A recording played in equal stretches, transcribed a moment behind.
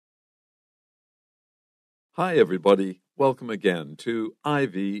Hi, everybody. Welcome again to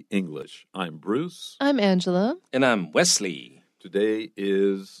IV English. I'm Bruce. I'm Angela. And I'm Wesley. Today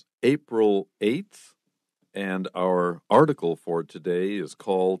is April 8th, and our article for today is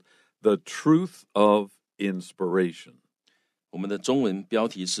called The Truth of Inspiration. 我们的中文标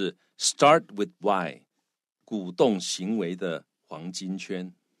题是 Start with Why 鼓动行为的黄金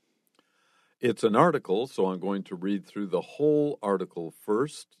圈。 It's an article, so I'm going to read through the whole article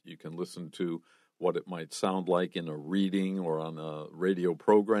first. You can listen to what it might sound like in a reading or on a radio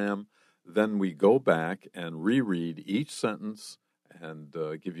program. Then we go back and reread each sentence and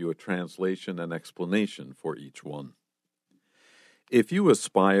give you a translation and explanation for each one. If you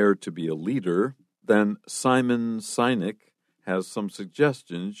aspire to be a leader, then Simon Sinek has some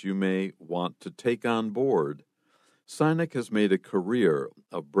suggestions you may want to take on board. Sinek has made a career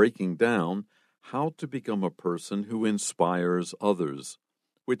of breaking down how to become a person who inspires others,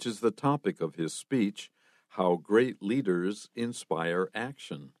 which is the topic of his speech, How Great Leaders Inspire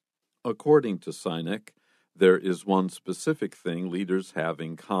Action. According to Sinek, there is one specific thing leaders have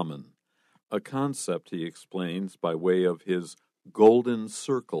in common, a concept he explains by way of his golden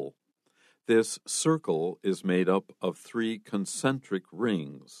circle. This circle is made up of 3 concentric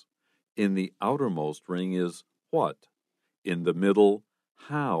rings. In the outermost ring is what? In the middle,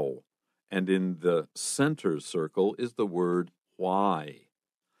 how? And in the center circle is the word why.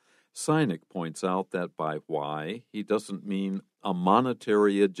 Sinek points out that by why, he doesn't mean a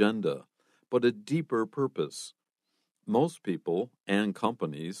monetary agenda, but a deeper purpose. Most people and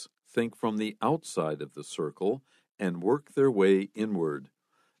companies think from the outside of the circle and work their way inward,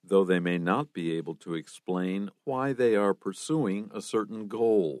 though they may not be able to explain why they are pursuing a certain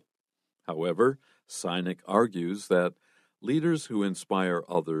goal. However, Sinek argues that leaders who inspire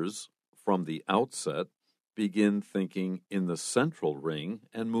others from the outset begin thinking in the central ring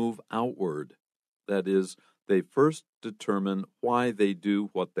and move outward. That is, they first determine why they do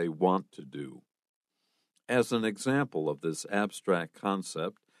what they want to do. As an example of this abstract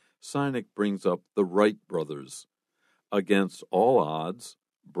concept, Sinek brings up the Wright brothers. Against all odds,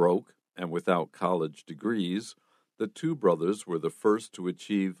 broke and without college degrees, the 2 brothers were the first to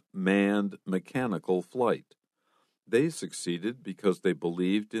achieve manned mechanical flight. They succeeded because they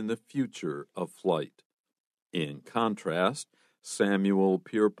believed in the future of flight. In contrast, Samuel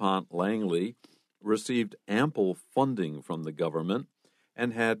Pierpont Langley received ample funding from the government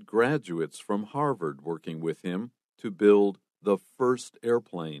and had graduates from Harvard working with him to build the first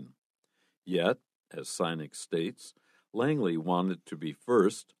airplane. Yet, as Sinek states, Langley wanted to be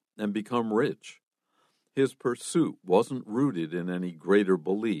first and become rich. His pursuit wasn't rooted in any greater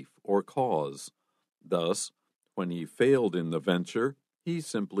belief or cause. Thus, when he failed in the venture, he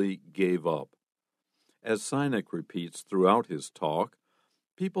simply gave up. As Sinek repeats throughout his talk,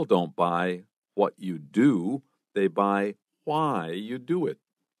 people don't buy what you do, they buy why you do it.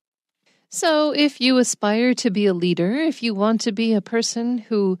 So if you aspire to be a leader, if you want to be a person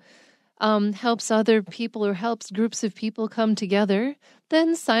who helps other people or helps groups of people come together,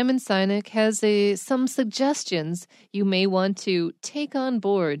 then Simon Sinek has some suggestions you may want to take on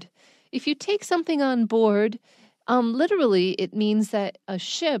board. If you take something on board, literally, it means that a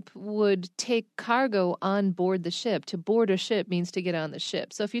ship would take cargo on board the ship. To board a ship means to get on the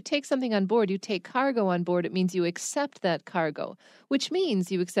ship. So if you take something on board, you take cargo on board, it means you accept that cargo, which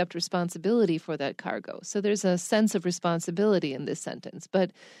means you accept responsibility for that cargo. So there's a sense of responsibility in this sentence.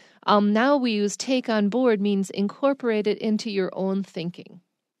 But now we use take on board means incorporate it into your own thinking.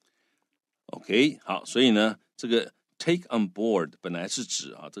 OK， 好，所以呢，这个 take on board 本来是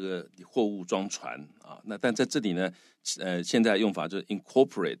指这个货物装船那但在这里呢，现在用法就是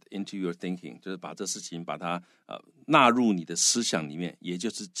incorporate into your thinking， 就是把这事情把它纳入你的思想里面，也就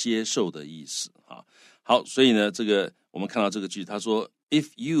是接受的意思好，所以呢，这个我们看到这个句，他说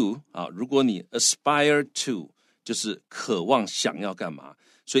if you 如果你 aspire to 就是渴望想要干嘛，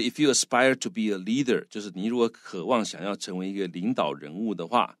所以 if you aspire to be a leader 就是你如果渴望想要成为一个领导人物的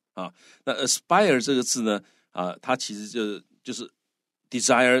话那 aspire 这个字呢它其实就是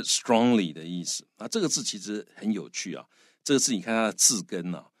desire strongly 的意思这个字其实很有趣这个字你看它的字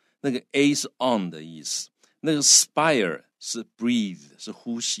根那个 A 是 on 的意思，那个 spire 是 breathe 是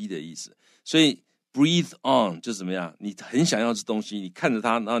呼吸的意思，所以 breathe on 就是怎么样，你很想要这东西，你看着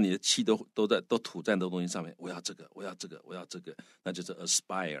它，然后你的气都吐在那东西上面，我要这个，我要这个，我要这个，那就是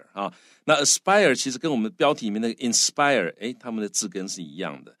aspire 那 aspire 其实跟我们标题里面那个 inspire 他们的字根是一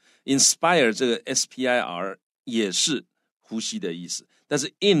样的， inspire 这个 spir 也是呼吸的意思，但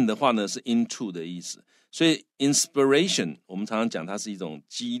是 in 的话呢是 into 的意思，所以 inspiration 我们常常讲它是一种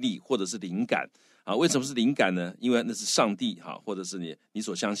激励或者是灵感啊，为什么是灵感呢？因为那是上帝或者是你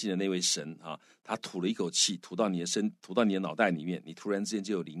所相信的那位神他吐了一口气，吐到你的脑袋里面，你突然之间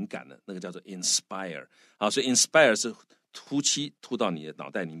就有灵感了，那个叫做 inspire 所以 inspire 是呼气吐到你的脑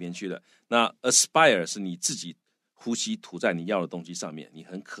袋里面去了。那 aspire 是你自己呼吸吐在你要的东西上面，你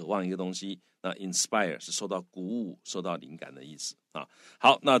很渴望一个东西。那 inspire 是受到鼓舞、受到灵感的意思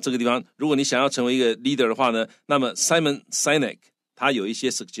好，那这个地方，如果你想要成为一个 leader 的话呢，那么 Simon Sinek 他有一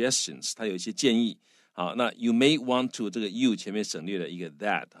些 suggestions， 他有一些建议那 you may want to 这个 you 前面省略了一个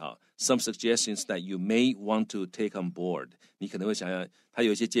that some suggestions that you may want to take on board， 你可能会想要，他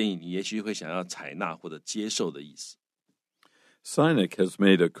有一些建议，你也许会想要采纳或者接受的意思。Sinek has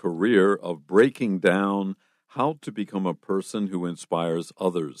made a career of breaking down how to become a person who inspires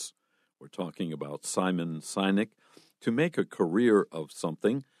others. We're talking about Simon Sinek. To make a career of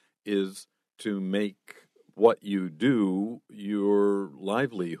something is to make what you do your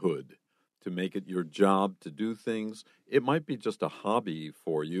livelihood, to make it your job to do things. It might be just a hobby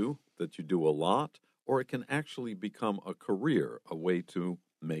for you that you do a lot, or it can actually become a career, a way to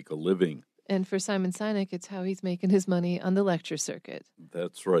make a living. And for Simon Sinek, it's how he's making his money on the lecture circuit.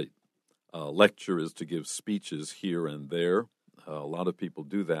 That's right. Lecture is to give speeches here and there. A lot of people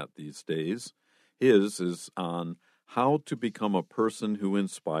do that these days. His is on how to become a person who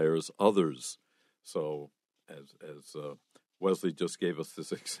inspires others. So, as Wesley just gave us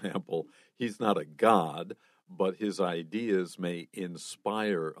this example, he's not a god, but his ideas may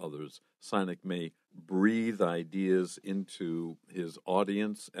inspire others. Sinek may breathe ideas into his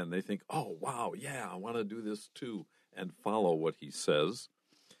audience, and they think, oh, wow, yeah, I want to do this too, and follow what he says.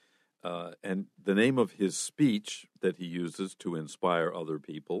 And the name of his speech that he uses to inspire other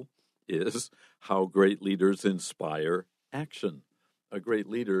people is How Great Leaders Inspire Action. A great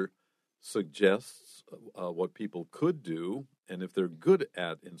leader suggests what people could do, and if they're good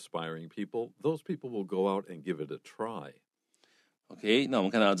at inspiring people, those people will go out and give it a try. OK， 那我们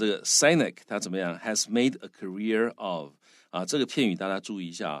看到这个 Sinek 他怎么样 has made a career of 这个片语大家注意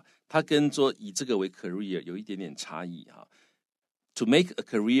一下它跟说以这个为 career 有一点点差异To make a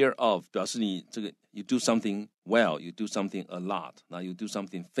career of 表示你这个 you do something well, you do something a lot, now you do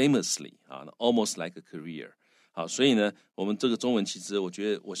something famously almost like a career. 好，所以呢，我们这个中文其实我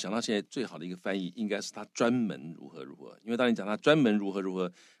觉得我想到现在最好的一个翻译应该是他专门如何如何，因为当你讲他专门如何如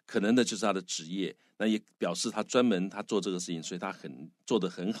何，可能的就是他的职业，那也表示他专门他做这个事情，所以他做得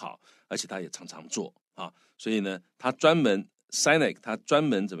很好，而且他也常常做所以呢，他专门 Sinek 他专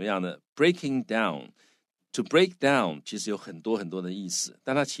门怎么样呢 ？Breaking down。To break down 其实有很多很多的意思，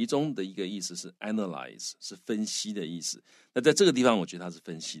但它其中的一个意思是 analyze， 是分析的意思。那在这个地方，我觉得它是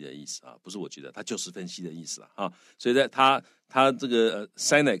分析的意思不是我觉得，它就是分析的意思所以在他这个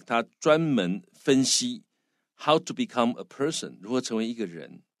Sinek 他专门分析 how to become a person， 如何成为一个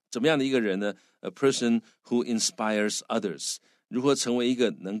人，怎么样的一个人呢 ？A person who inspires others， 如何成为一个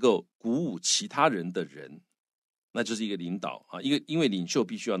能够鼓舞其他人的人，那就是一个领导因为领袖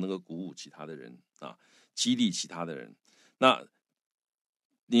必须要能够鼓舞其他的人激励其他的人，那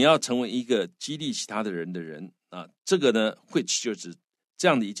你要成为一个激励其他的人这个呢 which 就是这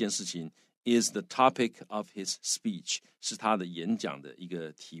样的一件事情 is the topic of his speech 是他的演讲的一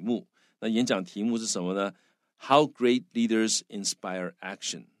个题目。那演讲题目是什么呢 How great leaders inspire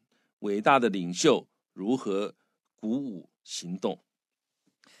action 伟大的领袖如何鼓舞行动。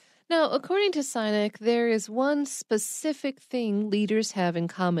Now, according to Sinek, there is one specific thing leaders have in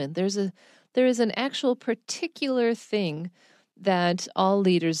common. There is an actual particular thing that all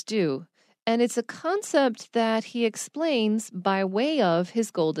leaders do, and it's a concept that he explains by way of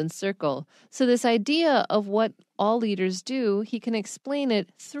his golden circle. So this idea of what all leaders do, he can explain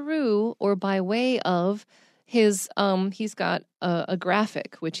it through or by way of his, he's got a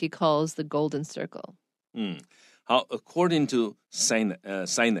graphic, which he calls the golden circle. 好 according to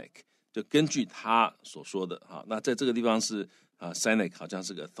Sinek 就根据他所说的那在这个地方是Sinek 好像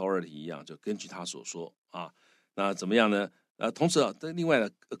是个 authority 一样，就根据他所说那怎么样呢？同时另外呢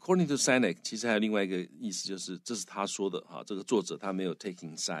according to Sinek 其实还有另外一个意思，就是这是他说的这个作者他没有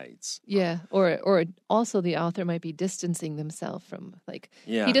taking sides. Yeah, or also the author might be distancing themselves from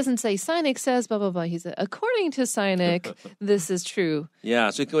he doesn't say Sinek says blah blah blah. He said according to Sinek this is true.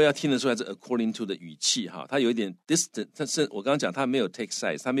 Yeah, 所以各位要听得出来这 according to 的语气他有一点 distant， 但是我刚刚讲他没有 take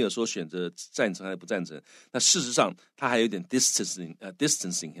sides， 他没有说选择赞成还是不赞成，那事实上他还有一点 distancing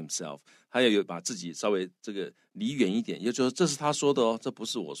himself， 他有把自己稍微这个离远一点，也就是说这是他说的这不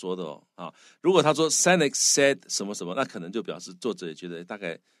是我说的如果他说 Sinek said 什么什么，那可能就表示作者也觉得大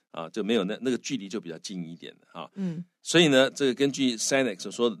概就没有那个距离就比较近一点所以呢，这个根据 Sinek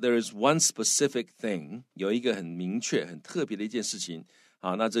所说的 there is one specific thing， 有一个很明确很特别的一件事情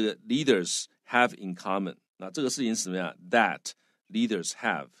那这个 leaders have in common。那这个事情是什么样 ？That leaders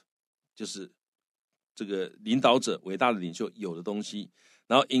have， 就是这个领导者、伟大的领袖有的东西。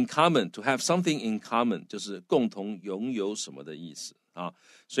然后 in common to have something in common 就是共同拥有什么的意思啊。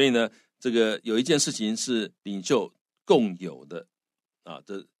所以呢，这个有一件事情是领袖共有的啊，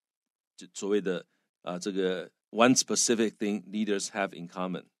这所谓的这个 one specific thing leaders have in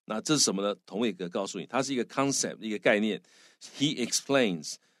common。那这是什么呢？童伟格告诉你，它是一个 concept， 一个概念。He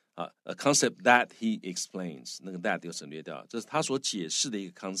explains a concept that he explains， 那个 that 就省略掉，这是他所解释的一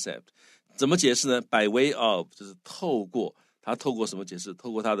个 concept。怎么解释呢？ By way of 就是透过什么解释？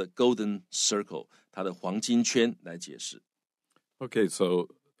透过他的 golden circle， 他的黄金圈来解释。Okay, so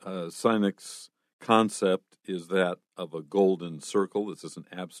Sinek's concept is that of a golden circle. This is an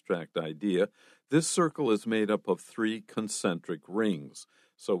abstract idea. This circle is made up of 3 concentric rings.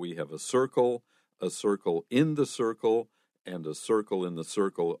 So we have a circle in the circle, and a circle in the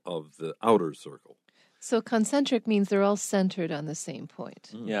circle of the outer circle. So concentric means they're all centered on the same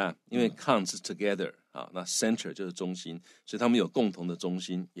point. Yeah, 因为 con 是 together 啊，那 center 就是中心，所以他们有共同的中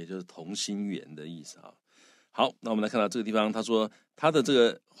心，也就是同心圆的意思啊。好，那我们来看到这个地方，他说他的这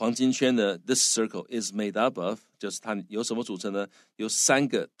个黄金圈呢 ，this circle is made up of， 就是它由什么组成呢？由3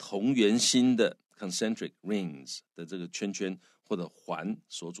个同圆心的 concentric rings 的这个圈圈或者环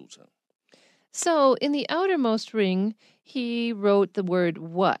所组成。So in the outermost ring, he wrote the word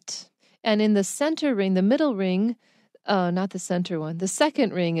what. And in the center ring, the middle ring, not the center one, the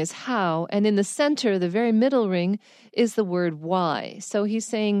second ring is how. And in the center, the very middle ring, is the word why. So he's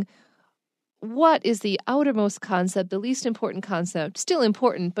saying, what is the outermost concept, the least important concept, still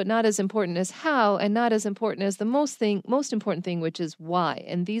important, but not as important as how, and not as important as the most important thing, which is why.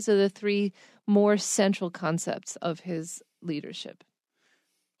 And these are the 3 more central concepts of his leadership.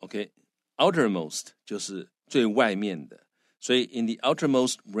 Okay, outermost 就是最外面的，所以 in the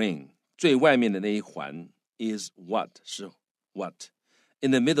outermost ring 最外面的那一环 is what 是 what， in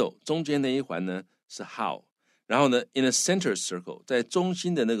the middle 中间那一环呢是 how， 然后呢 in the center circle 在中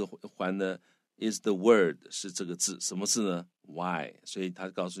心的那个环呢 is the word 是这个字，什么字呢 why， 所以他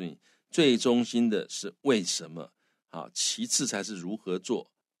告诉你最中心的是为什么，好，其次才是如何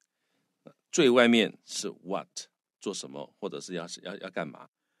做，最外面是 what 做什么，或者是要干嘛。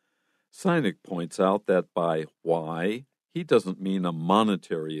Sinek points out that by why, he doesn't mean a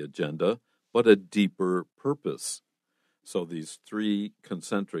monetary agenda, but a deeper purpose. So these 3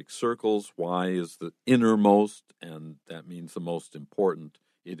 concentric circles, why is the innermost, and that means the most important.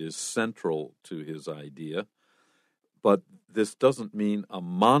 It is central to his idea. But this doesn't mean a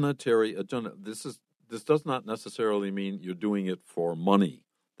monetary agenda. This does not necessarily mean you're doing it for money.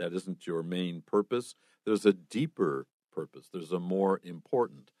 That isn't your main purpose. There's a deeper purpose. There's a more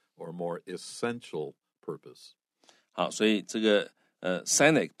important or more essential purpose. 好，所以这个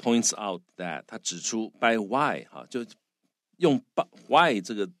Sinek points out that 他指出 by why 就用 why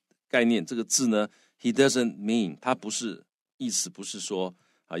这个概念这个字呢 he doesn't mean 他不是意思不是说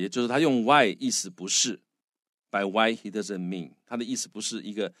也就是他用 why 意思不是 by why he doesn't mean 他的意思不是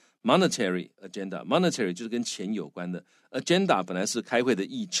一个 monetary agenda monetary 就是跟钱有关的 agenda 本来是开会的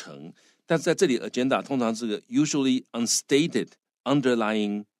议程，但是在这里 agenda 通常是个 usually unstated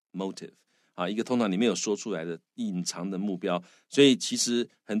underlying motive一个通常里面有说出来的隐藏的目标，所以其实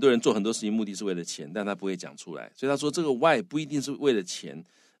很多人做很多事情目的是为了钱，但他不会讲出来，所以他说这个 why 不一定是为了钱，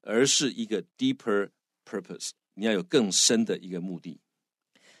而是一个 deeper purpose， 你要有更深的一个目的。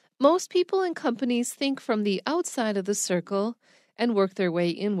Most people in companies think from the outside of the circle and work their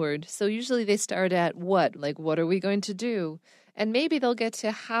way inward. So usually they start at what, like what are we going to do? And maybe they'll get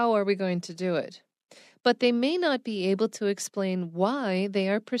to how are we going to do it? But they may not be able to explain why they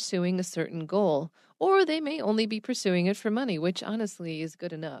are pursuing a certain goal, or they may only be pursuing it for money, which honestly is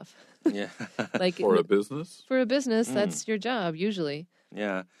good enough. Yeah. Like For a business? For a business, that's your job usually.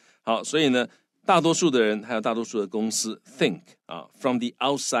 Yeah. 好，所以呢，大多数的人还有大多数的公司 think from the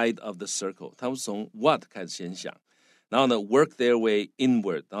outside of the circle， 他们从 what 开始先想，然后呢 work their way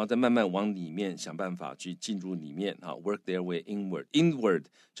inward， 然后再慢慢往里面想办法去进入里面work their way inward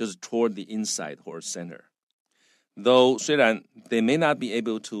就是 toward the inside or center。 Though 虽然 they may not be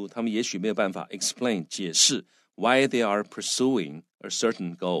able to， 他们也许没有办法 explain 解释 why they are pursuing a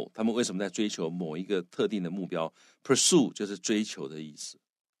certain goal， 他们为什么在追求某一个特定的目标， pursue 就是追求的意思。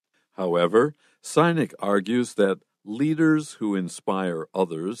However, Sinek argues that leaders who inspire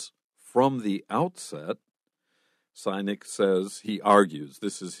others from the outset, Sinek says, he argues,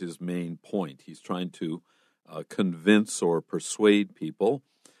 this is his main point. He's trying to convince or persuade people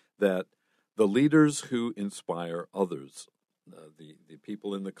that the leaders who inspire others, the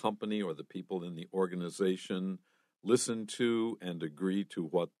people in the company or the people in the organization listen to and agree to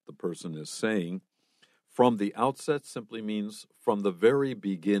what the person is saying. From the outset simply means from the very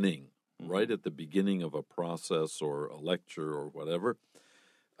beginning, right at the beginning of a process or a lecture or whatever.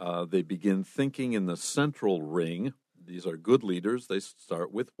 They begin thinking in the central ring. These are good leaders. They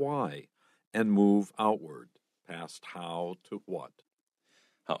start with why and move outward, past how to what.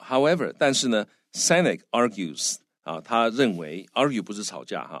 However, 但是呢 Sinek argues 他认为 argue 不是吵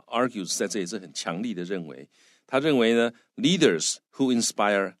架argues 在这里是很强力的认为，他认为呢 leaders who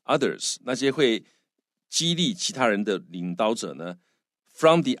inspire others 那些会激励其他人的领导者呢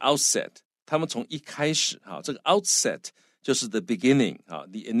from the outset 他们从一开始这个 outset 就是 the beginning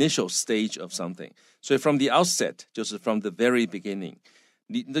the initial stage of something 所以 from the outset 就是 from the very beginning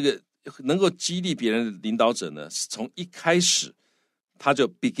你这个能够激励别人的领导者呢是从一开始他就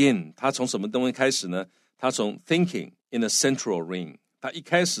begin 他从什么东西开始呢他从 thinking in a central ring 他一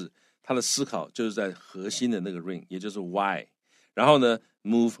开始他的思考就是在核心的那个 ring 也就是 why 然后呢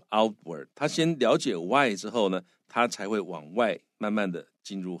move outward 他先了解 why 之后呢他才会往外慢慢的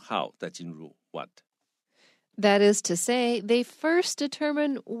进入 how 再进入 what That is to say, they first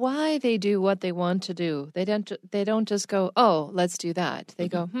determine why they do what they want to do. They don't just go, oh, let's do that. They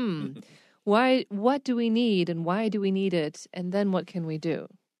go, why? What do we need and why do we need it? And then what can we do?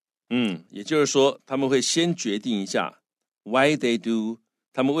 也就是说他们会先决定一下 why they do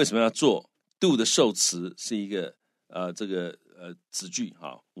他们为什么要做 do 的受词是一个这个子句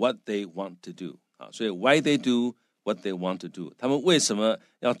what they want to do 所以 why they do what they want to do 他们为什么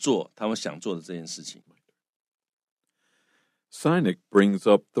要做他们想做的这件事情Sinek brings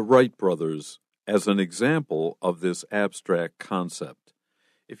up the Wright brothers as an example of this abstract concept.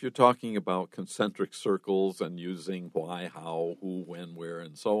 If you're talking about concentric circles and using why, how, who, when, where,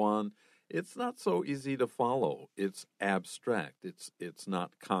 and so on, it's not so easy to follow. It's abstract. It's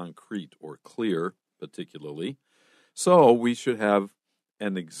not concrete or clear, particularly. So we should have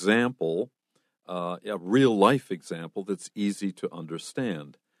an example, a real-life example that's easy to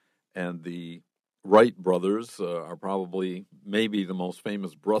understand. And the Wright brothers are probably maybe the most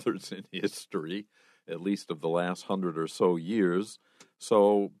famous brothers in history, at least of the last 100 or so years.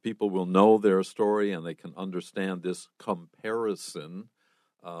 So people will know their story and they can understand this comparison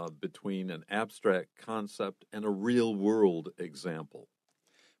between an abstract concept and a real-world example.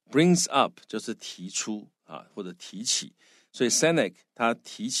 Brings up 就是提出或者提起，所以 Sinek 他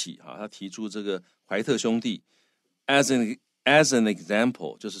提起他提出这个怀特兄弟 as an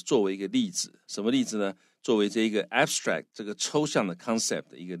example 就是作为一个例子，什么例子呢？作为这一个 abstract 这个抽象的 concept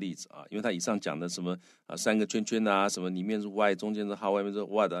的一个例子因为他以上讲的什么三个圈圈什么里面是 why 中间是 how 外面是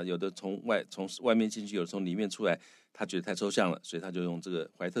what 有的从外面进去，有的从里面出来，他觉得太抽象了，所以他就用这个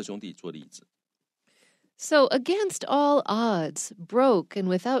怀特兄弟做例子。So, against all odds, broke and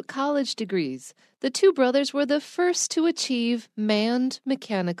without college degrees, the two brothers were the first to achieve manned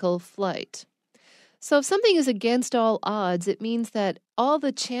mechanical flight. So if something is against all odds, it means that all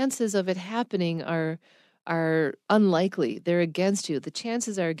the chances of it happening are unlikely. They're against you. The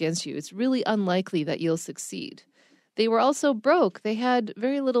chances are against you. It's really unlikely that you'll succeed. They were also broke. They had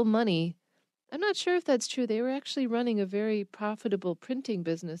very little money. I'm not sure if that's true. They were actually running a very profitable printing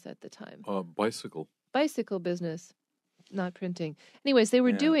business at the time. Bicycle business, not printing. Anyways, they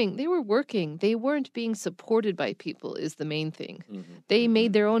were working. They weren't being supported by people is the main thing. They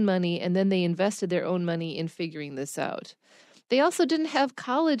made their own money and then they invested their own money in figuring this out. They also didn't have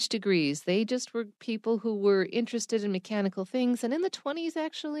college degrees. They just were people who were interested in mechanical things. And in the 20s,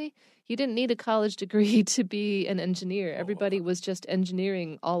 actually, you didn't need a college degree to be an engineer. Everybody was just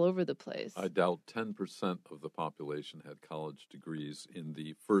engineering all over the place. I doubt 10% of the population had college degrees in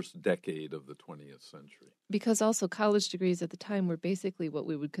the first decade of the 20th century. Because also college degrees at the time were basically what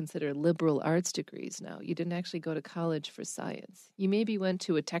we would consider liberal arts degrees now. You didn't actually go to college for science. You maybe went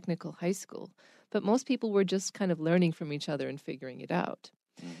to a technical high school, but most people were just kind of learning from each other and figuring it out.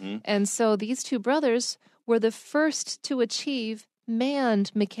 And so these two brothers were the first to achieve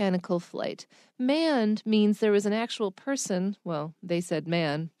manned mechanical flight. Manned means there was an actual person, well, they said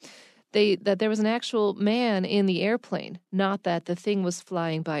man, that there was an actual man in the airplane, not that the thing was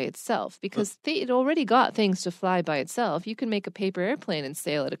flying by itself, because it already got things to fly by itself. You can make a paper airplane and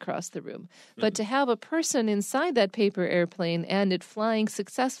sail it across the room. But to have a person inside that paper airplane and it flying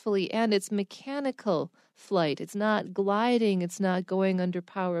successfully and it's mechanical flight, it's not gliding, it's not going under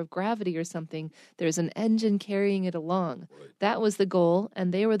power of gravity or something. There's an engine carrying it along. That was the goal,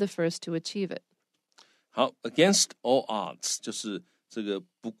 and they were the first to achieve it. 好 ，against all odds 就是这个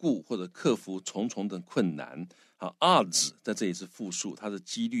不顾或者克服重重的困难。好 ，odds 在这里是复数，它是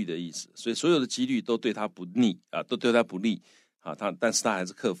几率的意思，所以所有的几率都对他不利都对他不利。好，但是他还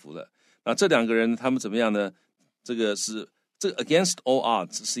是克服了。那这两个人他们怎么样呢？这个 against all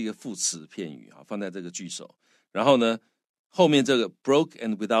odds 是一个副词片语啊，放在这个句首。然后呢，后面这个 broke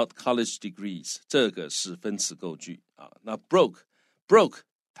and without college degrees 这个是分词构句啊。那 broke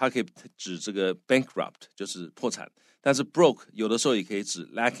它可以指这个 bankrupt 就是破产，但是 broke 有的时候也可以指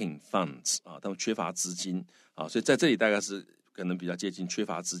lacking funds 啊，他们缺乏资金啊，所以在这里大概是可能比较接近缺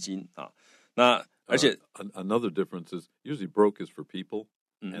乏资金啊。那而且another difference is usually broke is for people,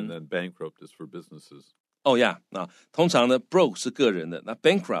 and then bankrupt is for businesses. 那通常呢 broke 是个人的，那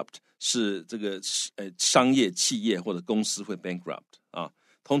bankrupt 是这个商业企业或者公司会 bankrupt 啊，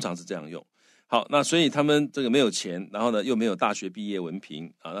通常是这样用。好，那所以他们这个没有钱，然后呢又没有大学毕业文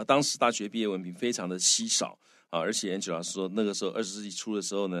凭啊，那当时大学毕业文凭非常的稀少啊，而且 Angela 老师说那个时候20世纪初的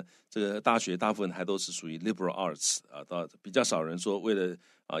时候呢，这个大学大部分还都是属于 liberal arts 啊，比较少人说为了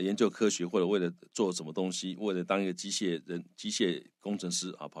研究科学或者为了做什么东西，为了当一个机械工程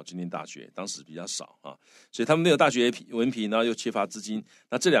师啊，跑去念大学，当时比较少啊，所以他们没有大学文凭，然后又缺乏资金。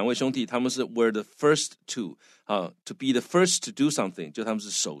那这两位兄弟他们是 were the first to be the first to do something， 就他们是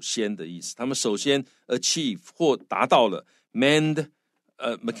首先的意思，他们首先 achieve 或达到了 manned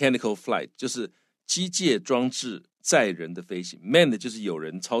mechanical flight， 就是机械装置载人的飞行。 manned 就是有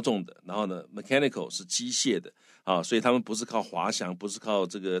人操纵的，然后呢 mechanical 是机械的啊，所以他们不是靠滑翔，不是靠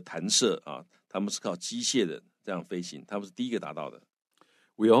这个弹射啊，他们是靠机械的这样飞行，他们是第一个达到的。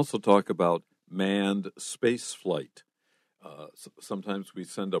We also talk about manned space flight. Sometimes we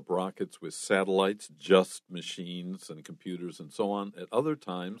send up rockets with satellites, just machines and computers and so on. At other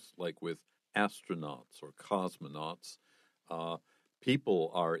times, like with astronauts or cosmonauts, people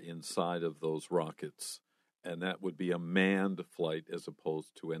are inside of those rockets, and that would be a manned flight as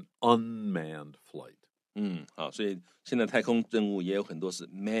opposed to an unmanned flight. 好，所以现在太空任务也有很多是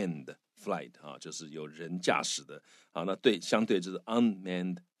manned flight 啊，就是有人驾驶的啊，那相对就是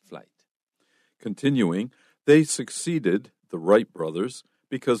unmanned flight. Continuing, they succeeded, the Wright brothers,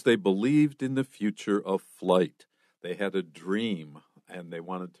 because they believed in the future of flight. They had a dream, and they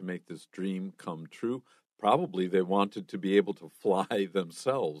wanted to make this dream come true. Probably they wanted to be able to fly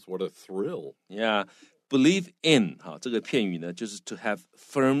themselves. What a thrill. Yeah, believe in 好，这个片语呢，就是 to have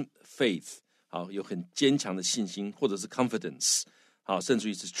firm faith。好，有很坚强的信心，或者是 confidence， 好，甚至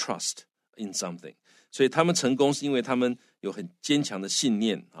于是 trust in something。所以他们成功是因为他们有很坚强的信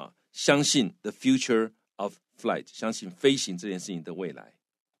念啊，相信 the future of flight， 相信飞行这件事情的未来。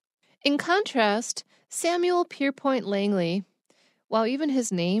In contrast, Samuel Pierpont Langley, wow, even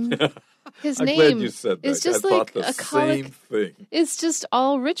his name I'm glad you said that. is just I like thought the a same thing. It's just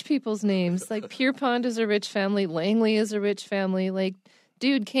all rich people's names. Like Pierpont is a rich family, Langley is a rich family, like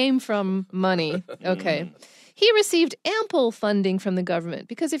dude came from money. Okay. He received ample funding from the government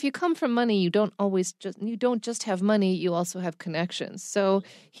because if you come from money, you don't just have money, you also have connections. So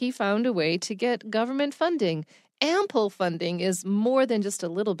he found a way to get government funding. Ample funding is more than just a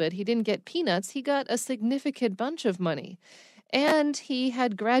little bit. He didn't get peanuts. He got a significant bunch of money. And he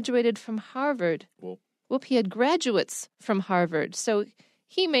had graduated from Harvard. He had graduates from Harvard. So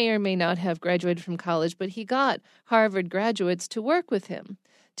he may or may not have graduated from college, but he got Harvard graduates to work with him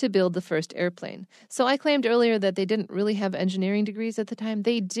to build the first airplane. So I claimed earlier that they didn't really have engineering degrees at the time.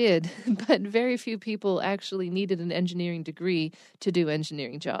 They did, but very few people actually needed an engineering degree to do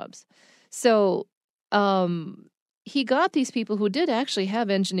engineering jobs. So he got these people who did actually have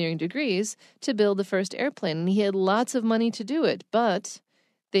engineering degrees to build the first airplane, and he had lots of money to do it, but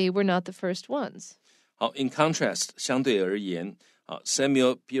they were not the first ones. 好 ，in contrast， 相对而言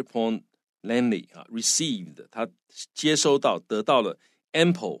Samuel Pierpont Langley received 他接收到得到了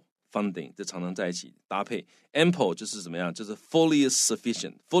ample funding， 这常常在一起搭配 ample 就是怎么样，就是 fully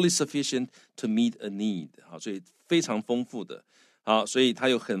sufficient to meet a need， 好，所以非常丰富的，好，所以他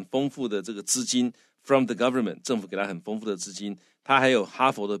有很丰富的这个资金 from the government， 政府给他很丰富的资金，他还有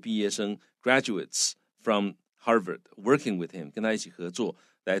哈佛的毕业生 graduates from Harvard working with him， 跟他一起合作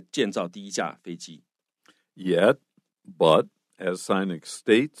来建造第一架飞机。Yet, but as Sinek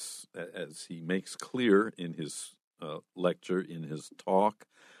states, as he makes clear in his lecture, in his talk,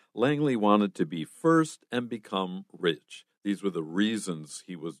 Langley wanted to be first and become rich. These were the reasons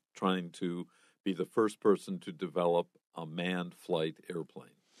he was trying to be the first person to develop a manned flight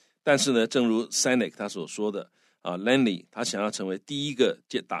airplane. 但是呢，正如 Sinek 他所说的Langley 他想要成为第一个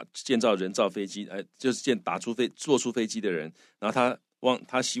建造人造飞机，就是做出飞机的人，然后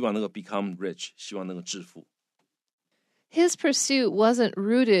他希望能够 become rich， 希望能够致富。His pursuit wasn't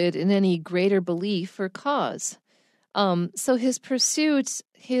rooted in any greater belief or cause. So his pursuit,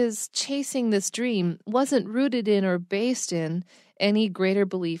 his chasing this dream, wasn't rooted in or based in any greater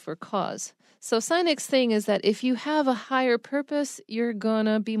belief or cause. So Sinek's thing is that if you have a higher purpose, you're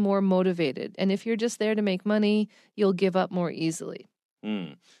gonna be more motivated. And if you're just there to make money, you'll give up more easily.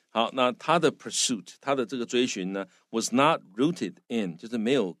 好，那他的 pursuit， 他的这个追寻呢 was not rooted in， 就是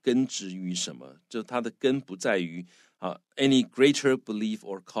没有根植于什么，就他的根不在于any greater belief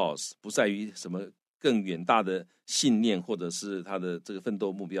or cause， 不在于什么更远大的信念或者是他的这个奋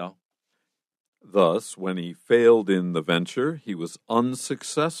斗目标。Thus, when he failed in the venture, he was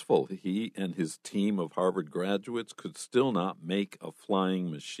unsuccessful. He and his team of Harvard graduates could still not make a flying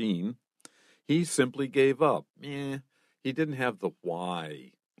machine. He simply gave up. He didn't have the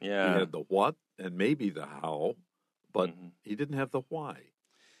why. Yeah. He had the what and maybe the how, but he didn't have the why.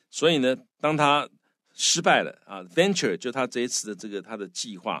 所以呢，当他失败了venture 就他这一次的这个他的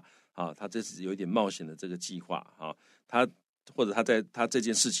计划他这次有一点冒险的这个计划他或者他在他这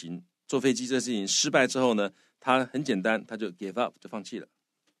件事情坐飞机这件事情失败之后呢，他很简单，他就 give up 就放弃了。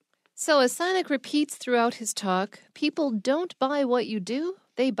So as Sinek repeats throughout his talk, people don't buy what you do,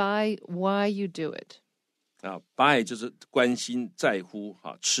 they buy why you do it. buy 就是关心在乎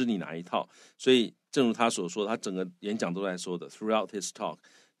吃你哪一套，所以正如他所说，他整个演讲都在说的 throughout his talk，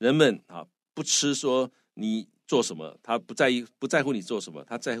 人们不吃说你做什么，他不在乎你做什么，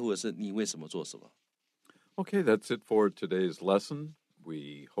他在乎的是你为什么做什么。Okay, that's it for today's lesson.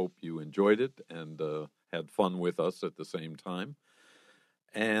 We hope you enjoyed it and had fun with us at the same time.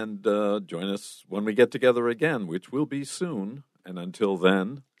 And join us when we get together again, which will be soon. And until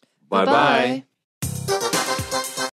then, bye-bye.